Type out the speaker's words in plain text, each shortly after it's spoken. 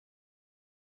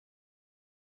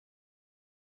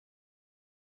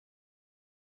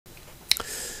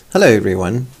Hello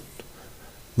everyone,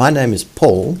 my name is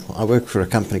Paul. I work for a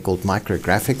company called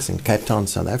Micrographics in Cape Town,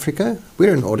 South Africa.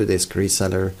 We're an Autodesk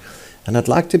reseller and I'd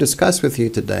like to discuss with you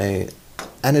today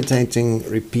annotating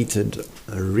repeated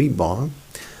rebar.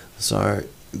 So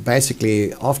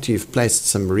basically after you've placed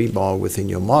some rebar within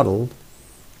your model,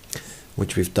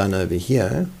 which we've done over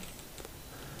here,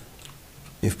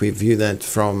 if we view that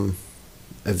from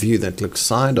a view that looks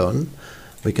side on,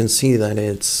 we can see that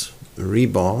it's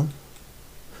rebar.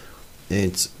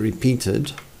 It's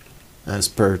repeated as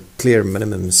per clear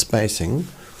minimum spacing,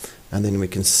 and then we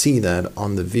can see that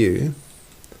on the view.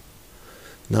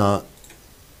 Now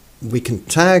we can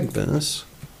tag this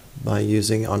by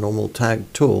using our normal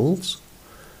tag tools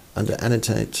under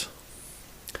Annotate,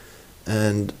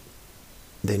 and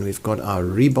then we've got our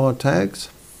rebar tags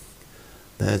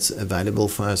that's available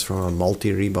for us from our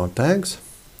multi-rebar tags.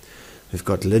 We've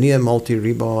got linear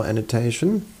multi-rebar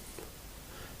annotation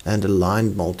and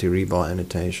aligned multi-rebar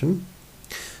annotation.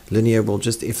 Linear will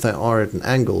just, if they are at an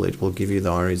angle, it will give you the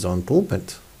horizontal,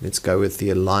 but let's go with the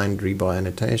aligned rebar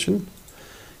annotation.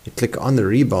 You click on the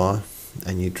rebar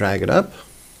and you drag it up,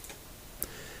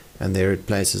 and there it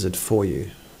places it for you.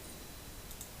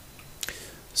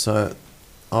 So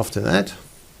after that,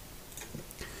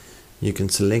 you can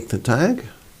select the tag,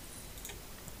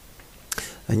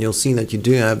 and you'll see that you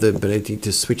do have the ability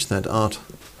to switch that out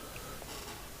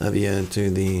over here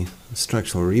to the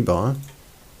structural rebar,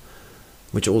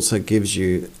 which also gives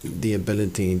you the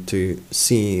ability to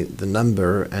see the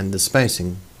number and the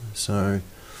spacing. So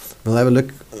we'll have a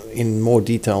look in more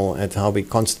detail at how we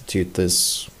constitute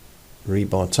this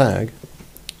rebar tag,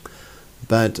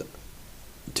 but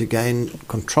to gain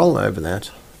control over that,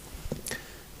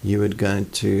 you would go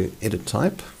to edit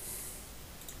type,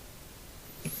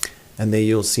 and there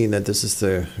you'll see that this is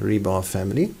the rebar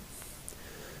family.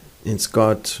 It's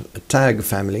got a tag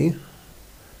family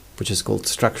which is called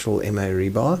structural MA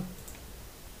rebar.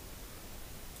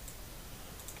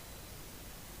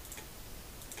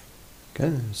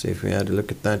 Okay, so if we had a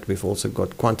look at that, we've also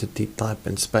got quantity, type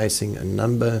and spacing and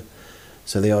number.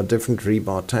 So there are different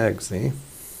rebar tags there.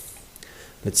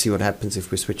 Let's see what happens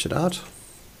if we switch it out.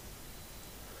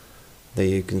 There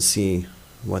you can see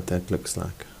what that looks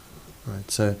like.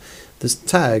 Right, so this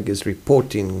tag is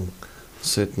reporting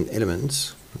certain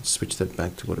elements. Let's switch that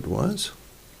back to what it was.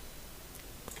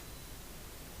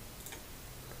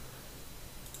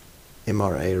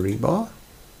 MRA rebar.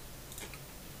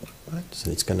 Right, so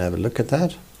it's going to have a look at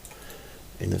that.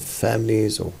 In the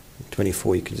families or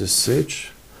 24, you can just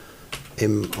search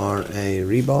MRA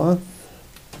rebar.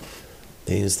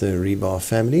 There's the rebar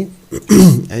family.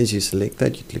 As you select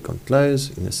that, you click on close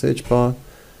in the search bar,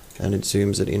 and it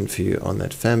zooms it in for you on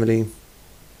that family.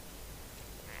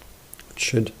 It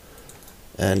should.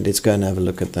 And it's going to have a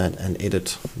look at that and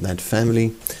edit that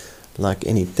family. Like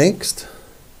any text,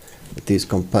 it is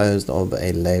composed of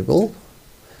a label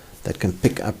that can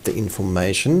pick up the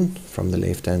information from the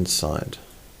left hand side,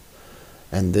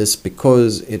 and this,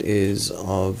 because it is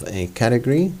of a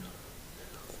category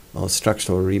of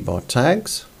structural rebar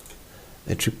tags,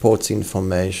 it reports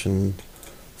information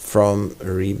from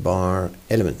rebar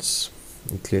elements,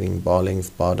 including bar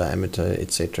length, bar diameter,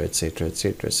 etc, etc,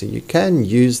 etc. So you can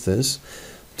use this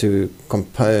to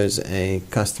compose a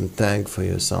custom tag for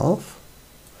yourself,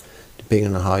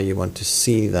 depending on how you want to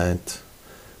see that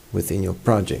within your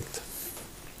project.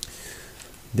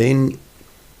 Then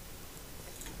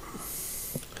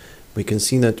we can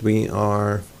see that we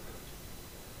are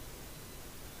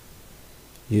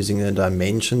using a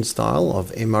dimension style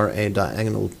of MRA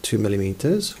diagonal 2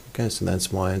 millimeters. Okay, so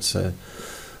that's why it's a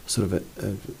sort of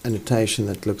an annotation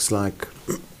that looks like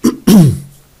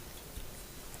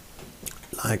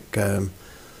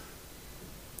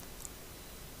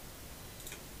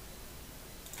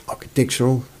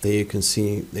architectural. There you can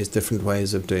see there's different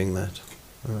ways of doing that.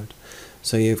 All right,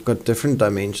 so you've got different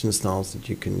dimension styles that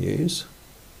you can use,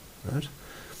 right?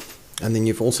 And then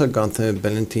you've also got the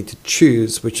ability to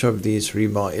choose which of these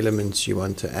rebar elements you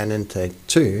want to annotate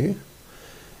to,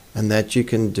 and that you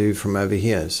can do from over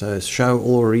here. So show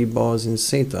all rebars in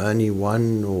set, only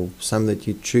one or some that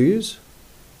you choose.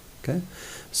 Okay,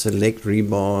 select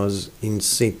rebars in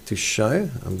set to show.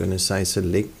 I'm going to say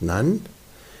select none,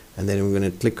 and then I'm going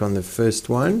to click on the first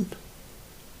one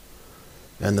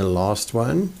and the last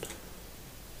one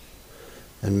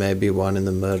and maybe one in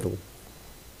the middle,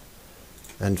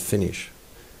 and finish.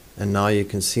 And now you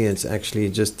can see it's actually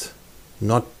just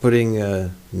not putting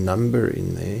a number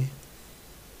in there.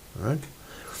 All right,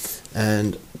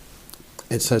 and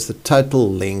it says the total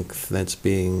length that's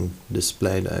being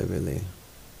displayed over there.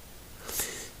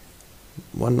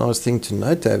 One last thing to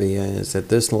note over here is that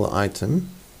this little item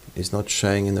is not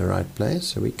showing in the right place,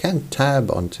 so we can tab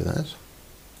onto that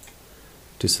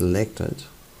to select it,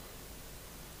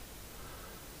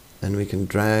 and we can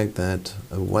drag that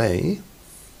away,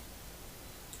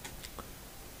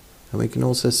 and we can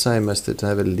also say must it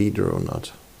have a leader or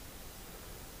not,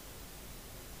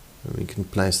 and we can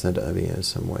place that over here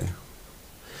somewhere.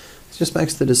 It just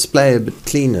makes the display a bit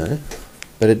cleaner,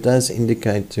 but it does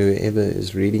indicate to whoever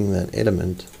is reading that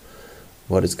element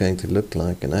what it's going to look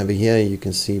like. And over here you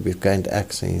can see we've gained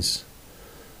access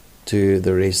to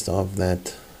the rest of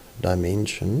that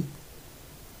dimension,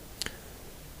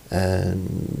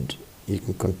 and you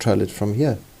can control it from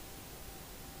here.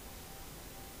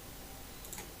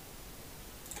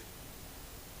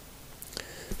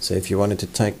 So if you wanted to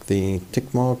take the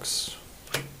tick marks,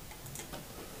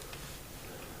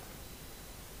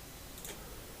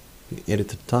 you edit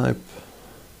the type,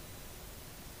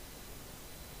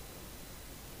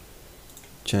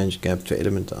 change gap to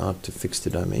element out to fix the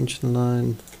dimension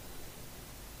line.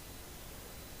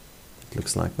 It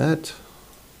looks like that.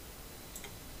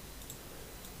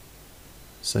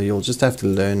 So you'll just have to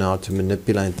learn how to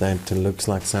manipulate that to look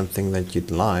like something that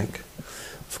you'd like.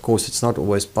 Of course, it's not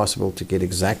always possible to get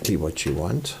exactly what you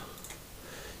want.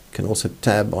 You can also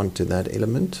tab onto that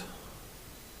element,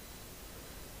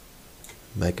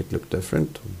 make it look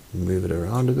different, move it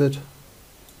around a bit.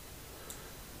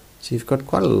 So you've got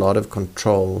quite a lot of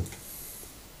control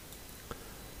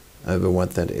over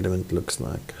what that element looks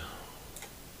like.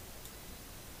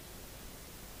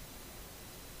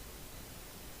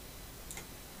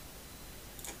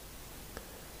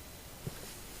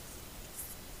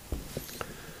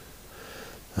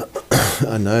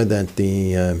 I know that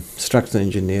the structural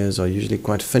engineers are usually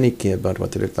quite finicky about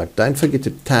what they look like. Don't forget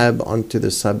to tab onto the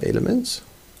sub-elements,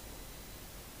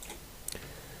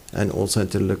 and also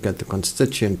to look at the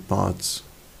constituent parts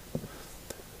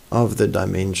of the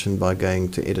dimension by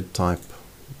going to edit type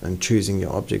and choosing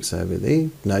your objects over there,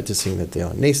 noticing that there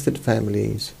are nested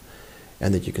families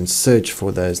and that you can search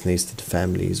for those nested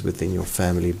families within your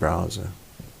family browser.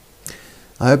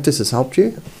 I hope this has helped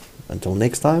you. Until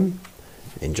next time,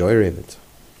 enjoy Revit.